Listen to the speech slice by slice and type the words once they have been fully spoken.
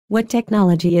What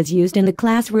technology is used in the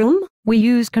classroom? We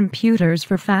use computers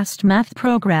for fast math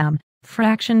program,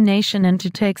 fractionation, and to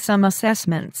take some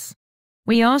assessments.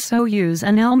 We also use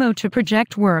an Elmo to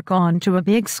project work onto a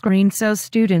big screen so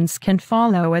students can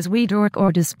follow as we do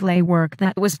or display work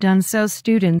that was done so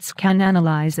students can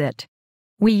analyze it.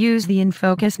 We use the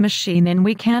InFocus machine and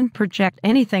we can project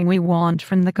anything we want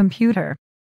from the computer.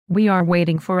 We are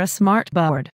waiting for a smart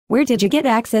board. Where did you get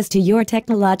access to your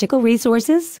technological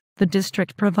resources? The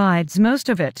district provides most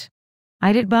of it.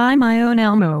 I did buy my own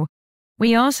Elmo.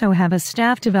 We also have a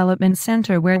staff development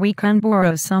center where we can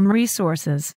borrow some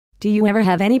resources. Do you ever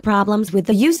have any problems with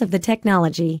the use of the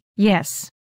technology? Yes.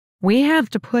 We have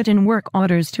to put in work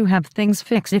orders to have things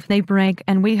fixed if they break,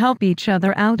 and we help each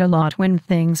other out a lot when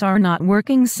things are not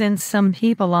working since some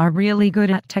people are really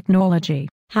good at technology.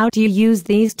 How do you use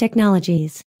these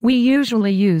technologies? We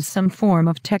usually use some form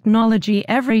of technology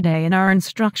every day in our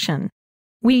instruction.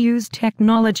 We use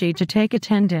technology to take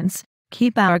attendance,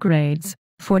 keep our grades,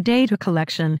 for data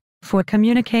collection, for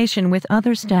communication with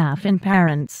other staff and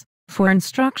parents, for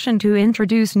instruction to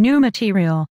introduce new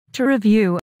material, to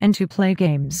review, and to play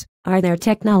games. Are there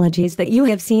technologies that you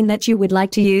have seen that you would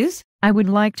like to use? I would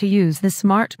like to use the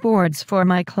smart boards for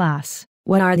my class.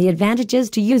 What are the advantages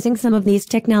to using some of these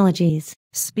technologies?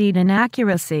 Speed and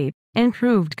accuracy,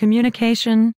 improved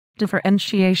communication,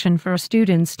 differentiation for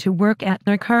students to work at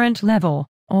their current level,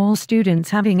 all students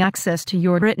having access to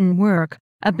your written work,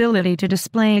 ability to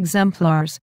display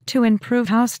exemplars, to improve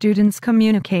how students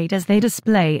communicate as they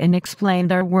display and explain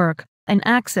their work, and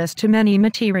access to many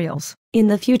materials. In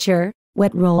the future,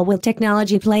 what role will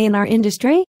technology play in our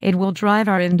industry? It will drive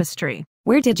our industry.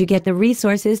 Where did you get the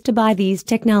resources to buy these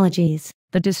technologies?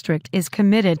 The district is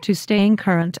committed to staying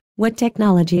current. What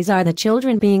technologies are the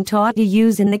children being taught to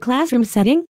use in the classroom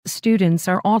setting? Students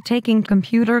are all taking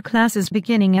computer classes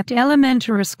beginning at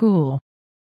elementary school.